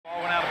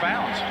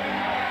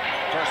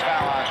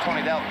now on Tony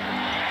Delton.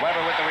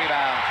 Weber with the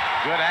rebound.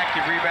 Good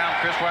active rebound,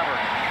 Chris Weber.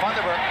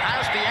 Funderburke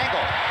has the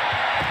angle.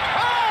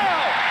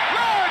 Oh!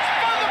 Lawrence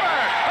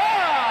Funderburke!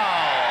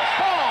 Oh,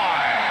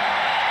 boy!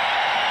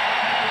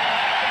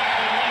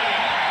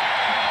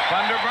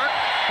 Funderburke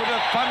with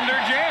a thunder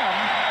jam.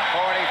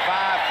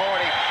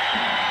 45-40.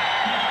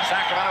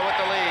 Sacramento with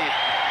the lead.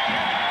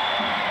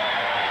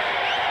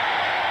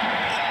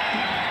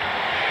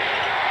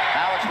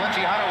 Now it's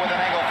Lindsey Hunter with an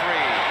angle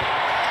three.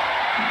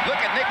 Look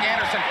at Nick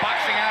Anderson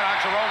boxing out on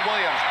Jerome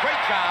Williams. Great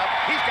job.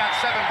 He's got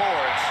 7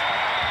 boards.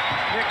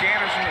 Nick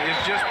Anderson is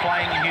just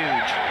playing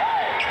huge.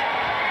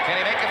 Can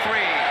he make a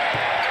three?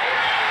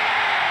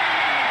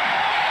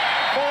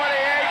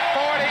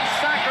 48-40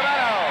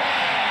 Sacramento.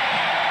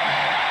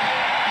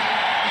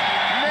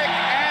 Nick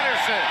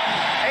Anderson,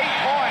 8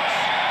 points,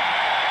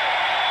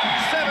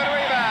 7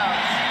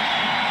 rebounds.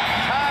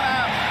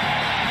 Timeout.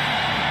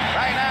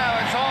 Right now,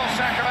 it's all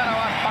Sacramento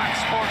on Fox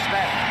Sports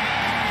Net.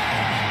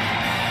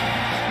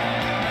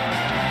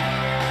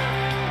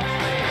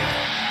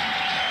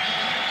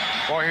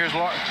 Boy, here's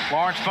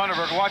Lawrence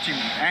Funderburke. Watch him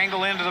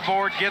angle into the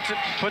board, gets it,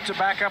 puts it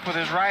back up with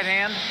his right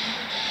hand.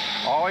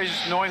 Always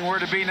knowing where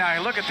to be. Now,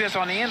 look at this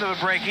on the end of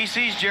the break. He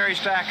sees Jerry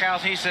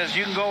Stackhouse. He says,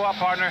 you can go up,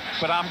 partner,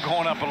 but I'm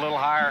going up a little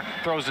higher.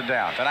 Throws it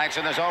down. Tonight's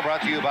In the Zone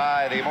brought to you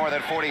by the more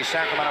than 40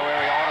 Sacramento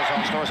area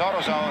AutoZone stores.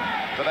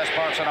 AutoZone, the best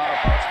parts and auto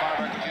parts.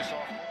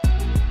 Funderburke,